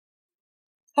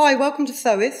Hi, welcome to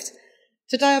Sewist.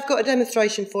 Today I've got a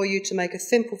demonstration for you to make a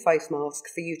simple face mask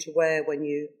for you to wear when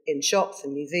you're in shops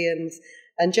and museums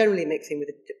and generally mixing with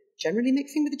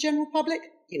the general public.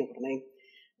 You know what I mean.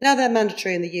 Now they're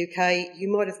mandatory in the UK, you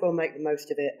might as well make the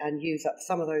most of it and use up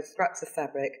some of those scraps of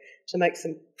fabric to make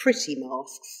some pretty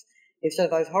masks instead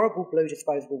of those horrible blue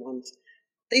disposable ones.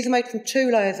 These are made from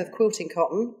 2 layers of quilting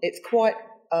cotton. It's quite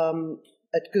a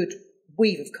good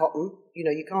weave of cotton. You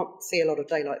know, you can't see a lot of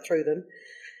daylight through them.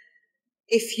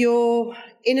 If you're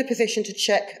in a position to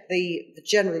check the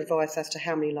general advice as to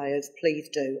how many layers, please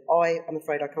do. I'm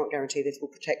afraid I can't guarantee this will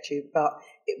protect you, but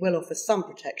it will offer some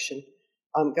protection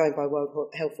going by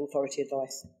World Health Authority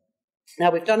advice. Now,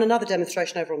 we've done another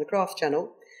demonstration over on the Crafts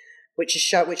channel, which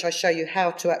I show you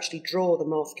how to actually draw the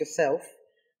mask yourself,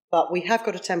 but we have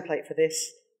got a template for this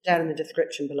down in the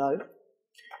description below.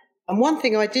 And one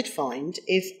thing I did find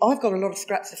is I've got a lot of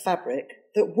scraps of fabric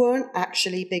that weren't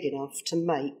actually big enough to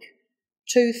make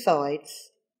 2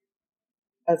 sides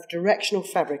of directional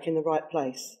fabric in the right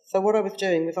place. So what I was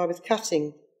doing was I was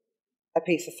cutting a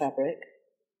piece of fabric,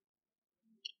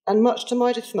 and much to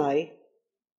my dismay,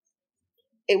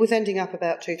 it was ending up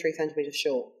about 2-3 centimetres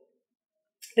short.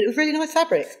 But it was really nice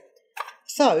fabric.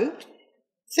 So,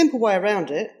 simple way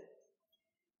around it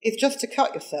is just to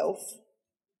cut yourself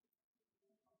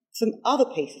some other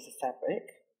pieces of fabric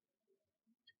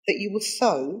that you will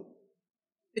sew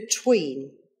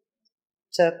between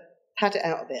to pad it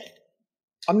out a bit.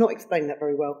 I'm not explaining that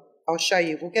very well. I'll show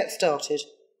you. We'll get started.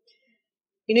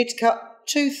 You need to cut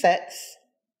 2 sets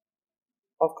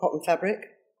of cotton fabric,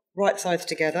 right sides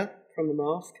together from the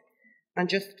mask, and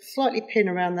just slightly pin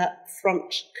around that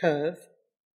front curve.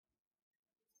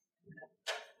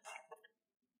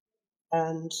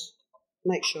 And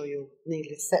make sure your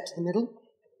needle is set to the middle.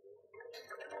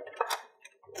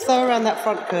 Sew around that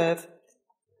front curve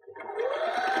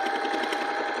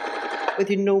with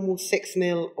your normal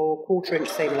 6mm or 1/4 inch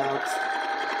seam allowance.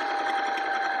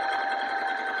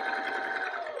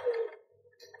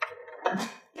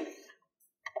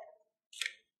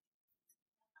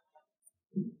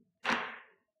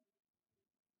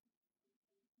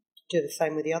 Do the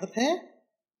same with the other pair.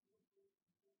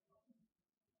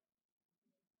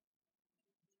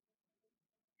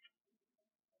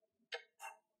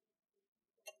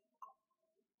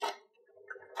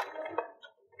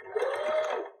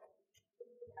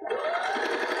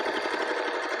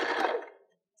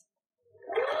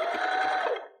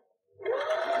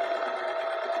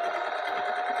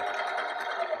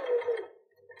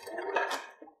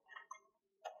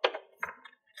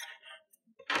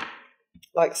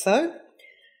 Like so.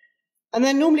 And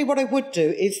then normally what I would do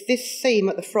is this seam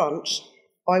at the front,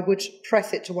 I would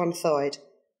press it to one side.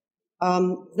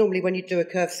 Normally when you do a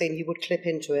curved seam, you would clip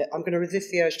into it. I'm going to resist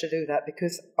the urge to do that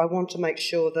because I want to make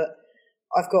sure that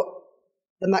I've got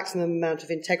the maximum amount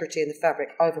of integrity in the fabric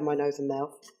over my nose and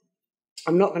mouth.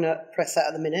 I'm not going to press that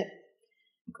at the minute.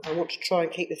 I want to try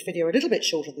and keep this video a little bit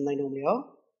shorter than they normally are.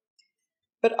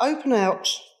 But open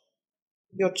out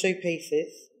your 2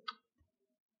 pieces.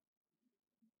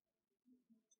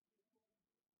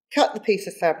 Cut the piece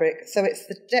of fabric so it's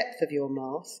the depth of your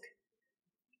mask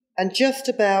and just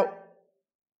about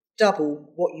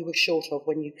double what you were short of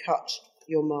when you cut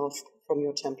your mask from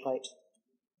your template.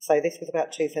 So this was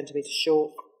about 2 centimetres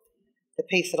short. The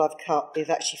piece that I've cut is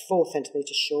actually 4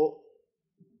 centimetres short.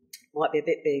 Might be a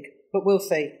bit big, but we'll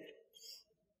see.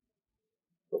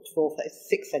 Not 4, that is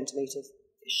 6 centimetres.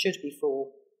 It should be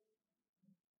 4.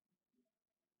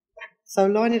 So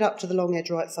line it up to the long edge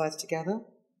right sides together.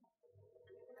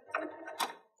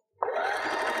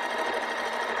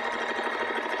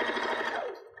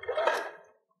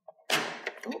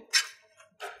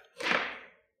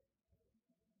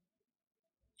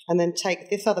 And then take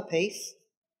this other piece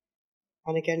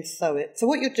and again sew it. So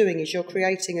what you're doing is you're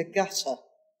creating a gutter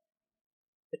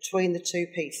between the 2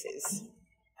 pieces.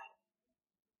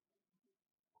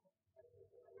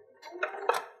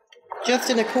 Just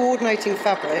in a coordinating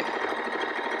fabric.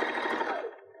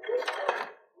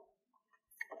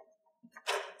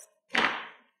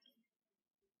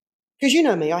 Because you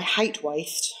know me, I hate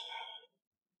waste.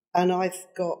 And I've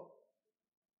got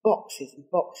boxes and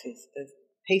boxes of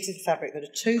pieces of fabric that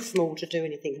are too small to do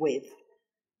anything with,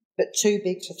 but too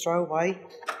big to throw away.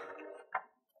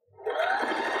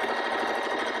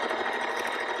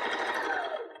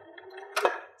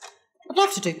 I'd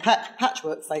love to do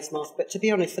patchwork face masks, but to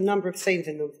be honest, the number of seams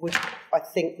in them would, I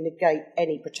think, negate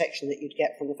any protection that you'd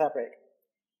get from the fabric.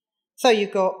 So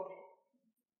you've got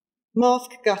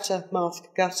mask, gutter,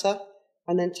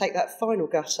 and then take that final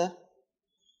gutter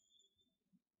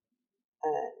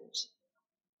and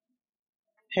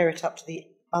pair it up to the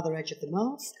other edge of the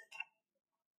mask.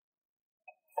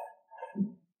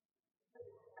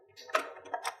 At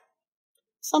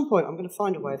some point I'm going to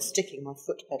find a way of sticking my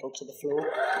foot pedal to the floor.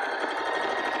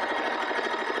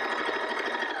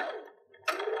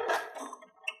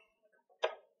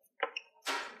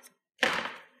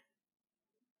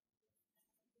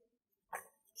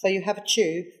 So you have a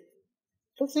tube.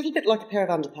 Looks a little bit like a pair of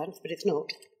underpants, but it's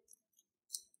not.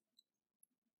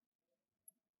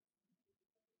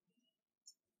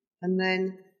 And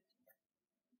then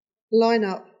line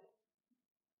up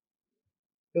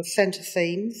your centre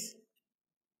seams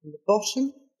on the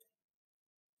bottom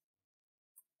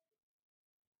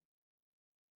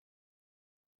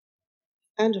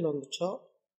and along the top.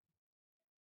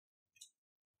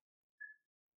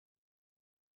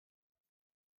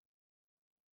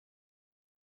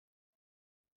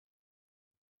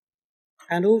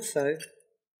 And also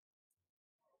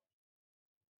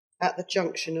at the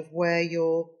junction of where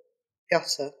your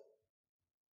gutter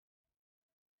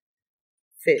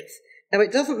fits. Now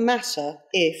it doesn't matter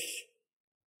if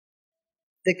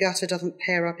the gutter doesn't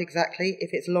pair up exactly,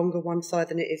 if it's longer one side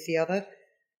than it is the other,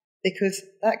 because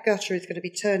that gutter is going to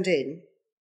be turned in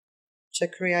to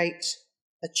create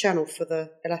a channel for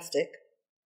the elastic.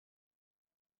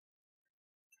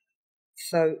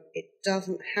 So it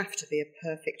doesn't have to be a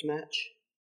perfect match.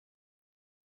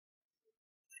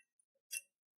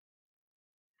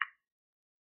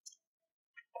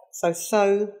 So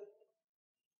sew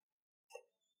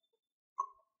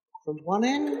from one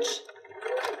end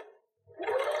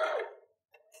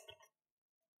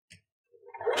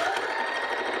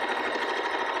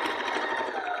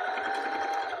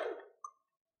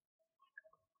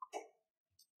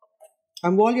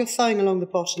and while you're sewing along the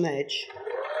bottom edge,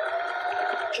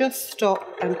 just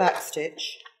stop and backstitch.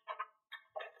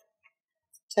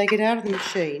 Take it out of the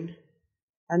machine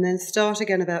and then start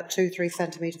again about 2-3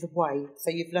 centimetres away, so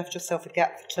you've left yourself a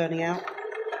gap for turning out.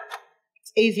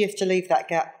 It's easiest to leave that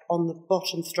gap on the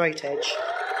bottom straight edge,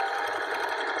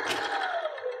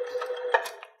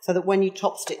 so that when you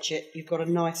top stitch it, you've got a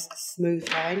nice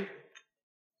smooth line.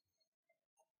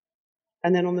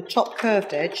 And then on the top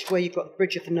curved edge, where you've got the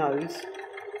bridge of the nose,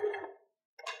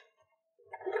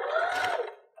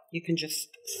 you can just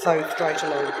sew straight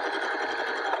along.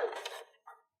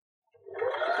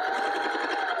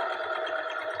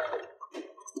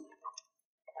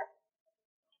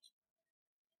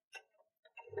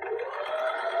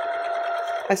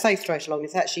 I say straight along,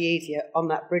 it's actually easier on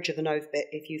that bridge of the nose bit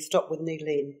if you stop with the needle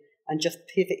in and just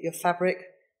pivot your fabric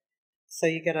so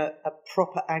you get a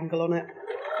proper angle on it.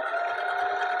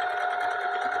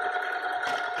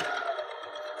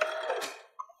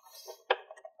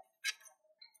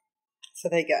 So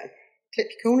there you go. Clip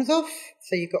your corners off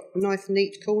so you've got nice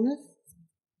neat corners.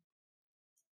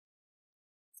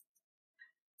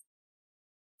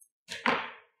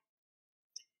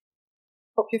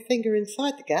 Pop your finger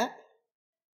inside the gap.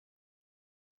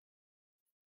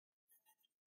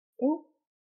 Oh.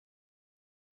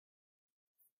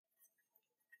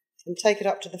 And take it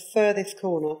up to the furthest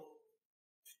corner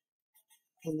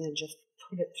and then just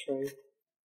pull it through.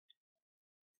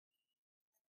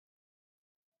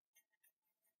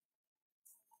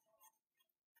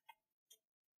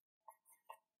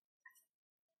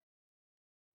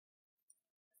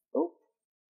 Oh.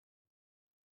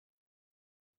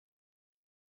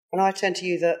 And I tend to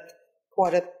use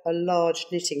quite a large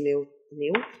knitting needle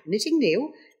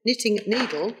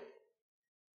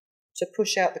to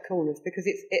push out the corners, because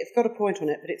it's got a point on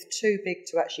it, but it's too big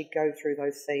to actually go through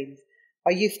those seams.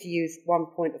 I used to use one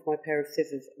point of my pair of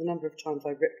scissors. The number of times I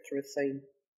ripped through a seam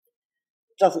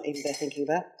doesn't even bear thinking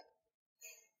about.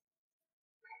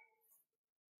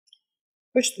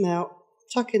 Push them out,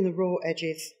 tuck in the raw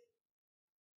edges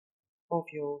of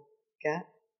your gap.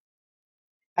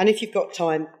 And if you've got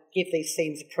time, give these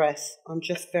seams a press. I'm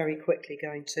just very quickly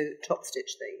going to top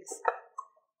stitch these.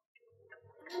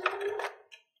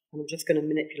 And I'm just going to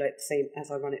manipulate the seam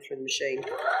as I run it through the machine.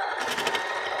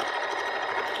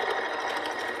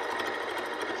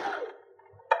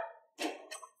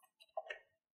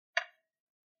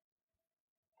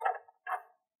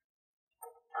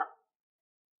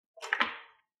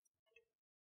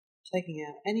 Taking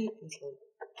out any little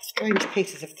strange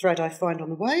pieces of thread I find on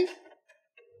the way.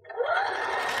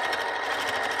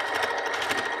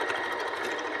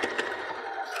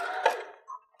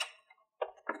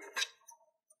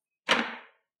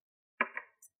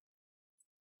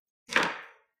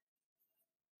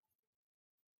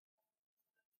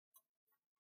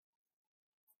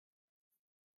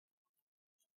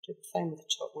 Do the same with the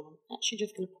top one. I'm actually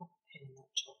just going to pop a pin in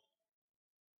that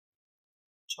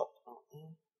top part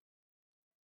there.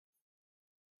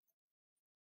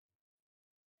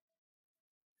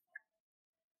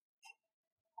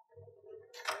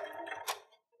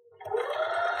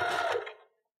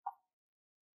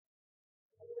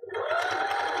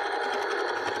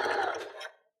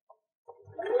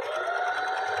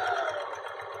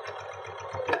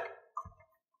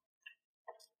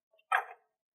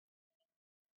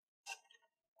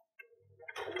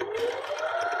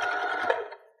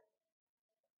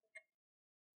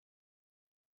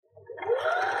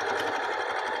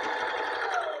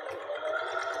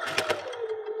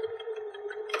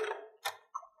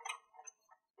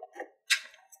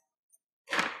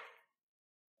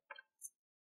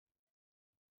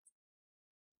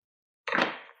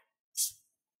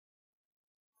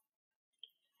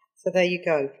 So there you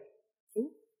go.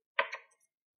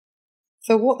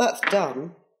 So what that's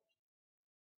done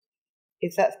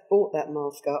is that's brought that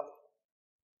mask up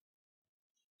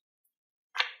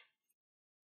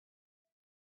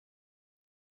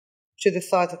to the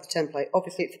size of the template.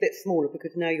 Obviously it's a bit smaller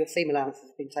because now your seam allowance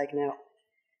has been taken out.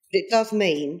 But it does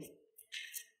mean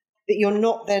that you're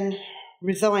not then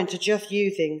resigned to just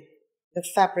using the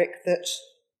fabric that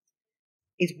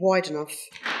is wide enough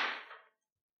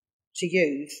to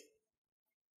use.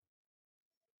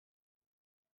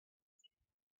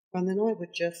 And then I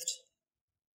would just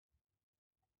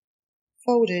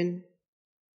fold in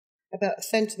about a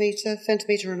centimetre,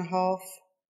 centimetre and a half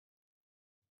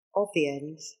of the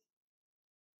ends.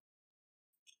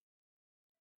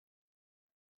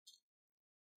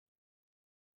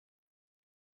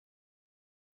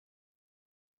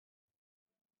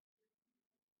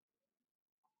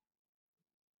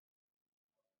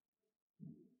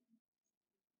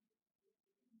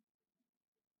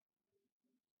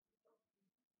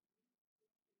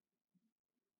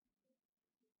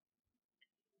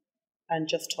 And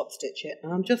just top stitch it.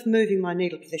 And I'm just moving my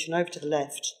needle position over to the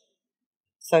left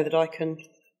so that I can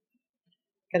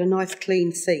get a nice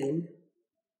clean seam,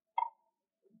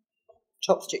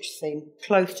 top stitch seam,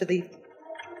 close to the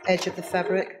edge of the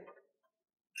fabric.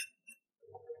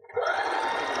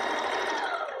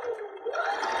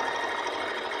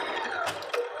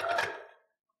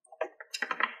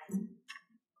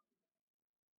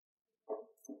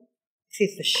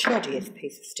 This is the shoddiest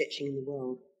piece of stitching in the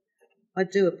world. I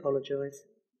do apologise.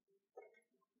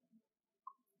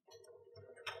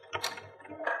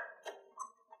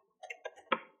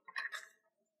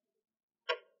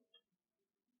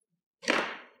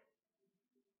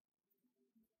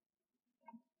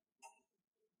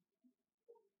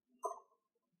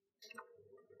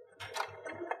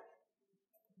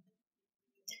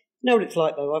 You know what it's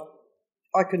like though?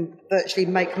 I can virtually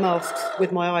make masks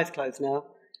with my eyes closed now.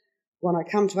 When I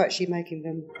come to actually making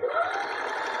them,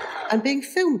 and being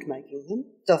filmed making them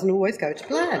doesn't always go to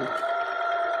plan.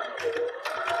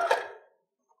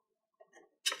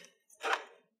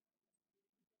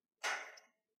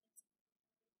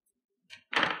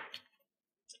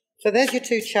 So there's your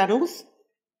two channels.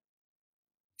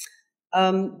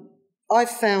 I've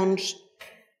found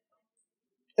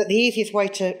that the easiest way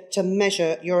to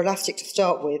measure your elastic to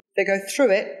start with, they go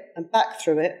through it and back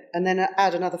through it, and then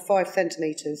add another 5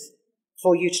 centimetres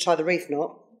for you to tie the reef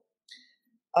knot.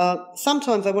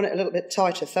 Sometimes I want it a little bit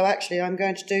tighter, so actually I'm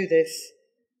going to do this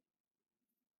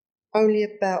only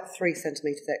about 3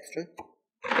 centimetres extra.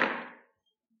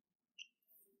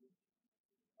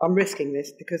 I'm risking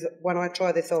this because when I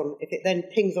try this on, if it then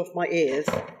pings off my ears,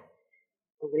 I'm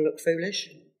going to look foolish.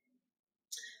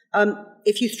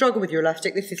 If you struggle with your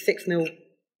elastic, this is 6mm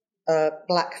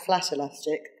black flat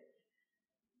elastic.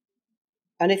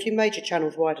 And if you made your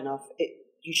channels wide enough,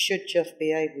 you should just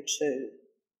be able to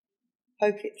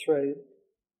poke it through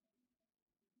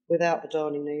without the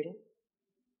darning needle.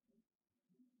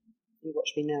 You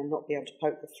watch me now not be able to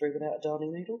poke this through without a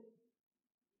darning needle.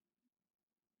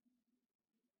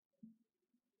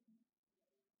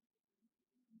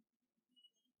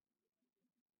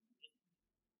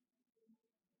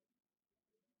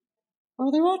 Oh,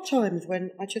 there are times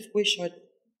when I just wish I'd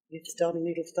used a darning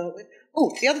needle to start with.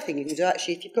 Oh, the other thing you can do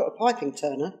actually, if you've got a piping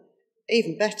turner,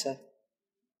 even better.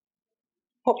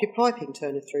 Pop your piping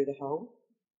turner through the hole,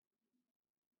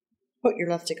 put your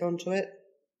elastic onto it,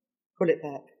 pull it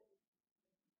back.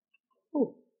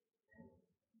 Oh,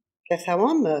 guess how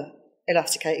I'm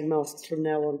elasticating masks from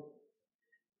now on.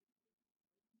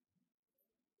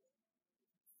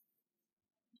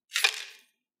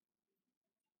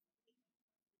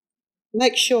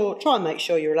 Try and make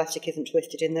sure your elastic isn't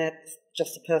twisted in there, it's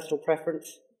just a personal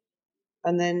preference.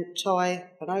 And then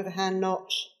tie an overhand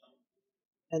knot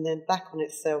and then back on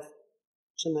itself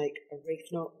to make a reef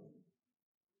knot.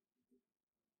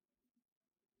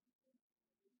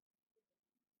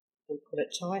 And pull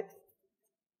it tight.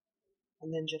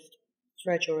 And then just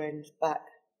thread your ends back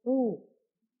through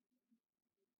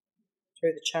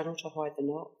the channel to hide the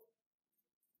knot.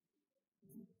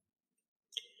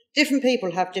 Different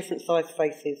people have different size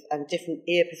faces and different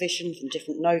ear positions and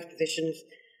different nose positions.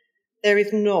 There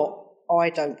is not, I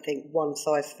don't think, one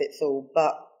size fits all,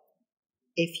 but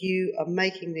if you are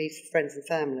making these for friends and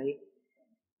family,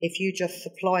 if you just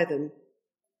supply them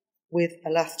with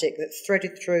elastic that's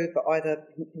threaded through but either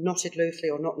knotted loosely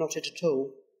or not knotted at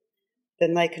all,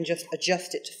 then they can just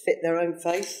adjust it to fit their own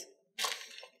face.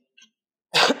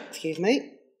 Excuse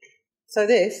me. So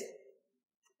this,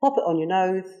 pop it on your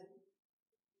nose,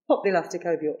 pop the elastic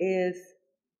over your ears,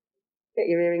 get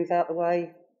your earrings out the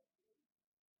way,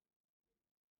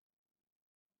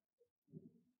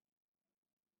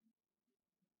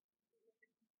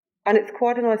 And it's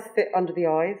quite a nice fit under the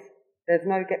eyes. There's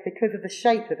no gap, because of the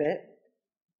shape of it,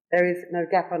 there is no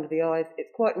gap under the eyes. It's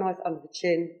quite nice under the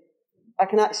chin. I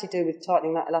can actually do with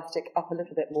tightening that elastic up a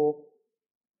little bit more,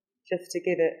 just to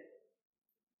give it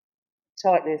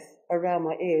tightness around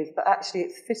my ears, but actually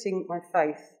it's fitting my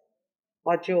face,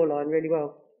 my jawline really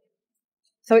well.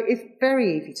 So it is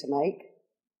very easy to make.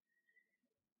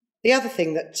 The other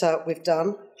thing that we've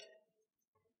done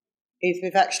is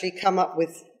we've actually come up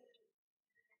with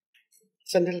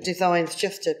some little designs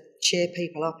just to cheer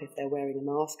people up if they're wearing a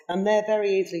mask, and they're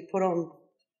very easily put on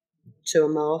to a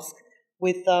mask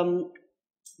with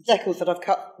decals that I've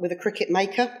cut with a Cricut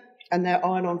maker, and they're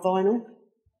iron-on vinyl.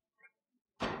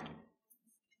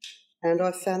 And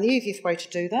I've found the easiest way to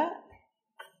do that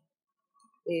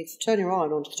is turn your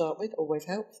iron on to start with, always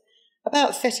helps.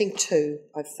 About setting 2,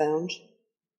 I've found.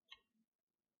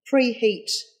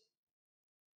 Preheat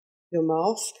your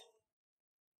mask.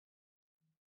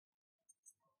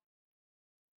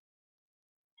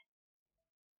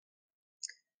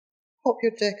 Pop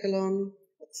your decal on.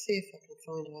 Let's see if I can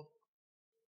find her.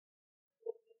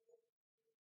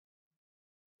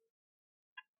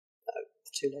 No,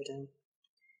 it's too low down.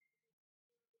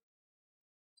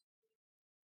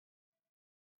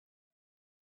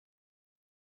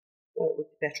 Oh, it would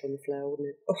be better on the flower, wouldn't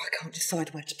it? Oh, I can't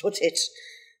decide where to put it.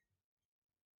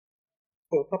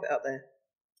 Oh, I'll pop it up there.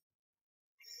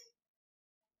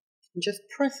 And just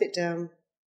press it down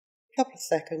a couple of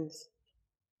seconds.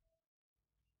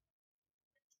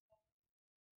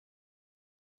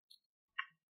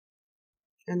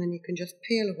 And then you can just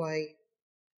peel away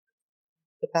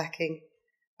the backing.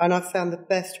 And I've found the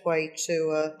best way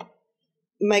to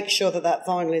make sure that that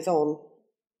vinyl is on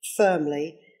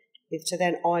firmly is to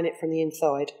then iron it from the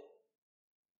inside.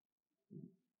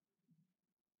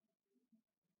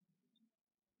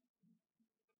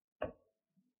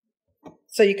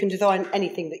 So you can design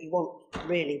anything that you want,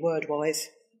 really, word-wise.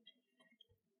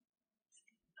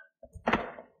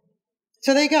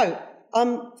 So there you go.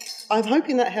 I'm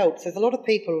hoping that helps. There's a lot of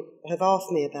people have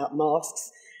asked me about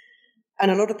masks,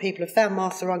 and a lot of people have found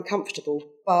masks are uncomfortable,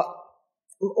 but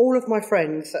all of my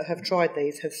friends that have tried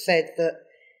these have said that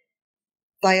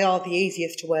they are the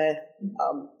easiest to wear.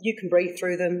 You can breathe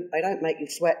through them. They don't make you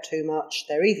sweat too much.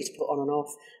 They're easy to put on and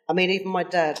off. I mean, even my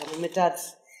dad, my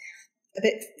dad's a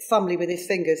bit fumbly with his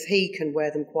fingers. He can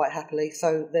wear them quite happily,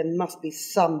 so there must be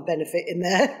some benefit in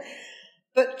there.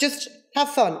 But just have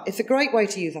fun. It's a great way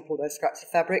to use up all those scraps of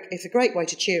fabric. It's a great way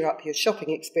to cheer up your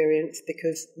shopping experience,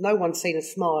 because no one's seen a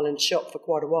smile in a shop for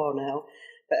quite a while now.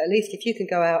 But at least if you can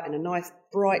go out in a nice,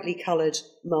 brightly coloured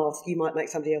mask, you might make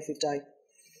somebody else's day.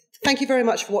 Thank you very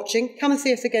much for watching. Come and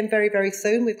see us again very, very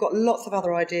soon. We've got lots of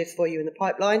other ideas for you in the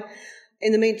pipeline.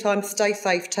 In the meantime, stay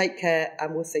safe, take care,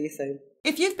 and we'll see you soon.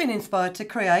 If you've been inspired to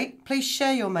create, please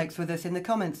share your makes with us in the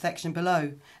comments section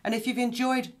below. And if you've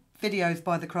enjoyed videos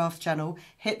by the Crafts channel,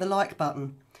 hit the like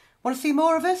button. Want to see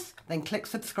more of us? Then click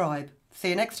subscribe. See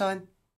you next time.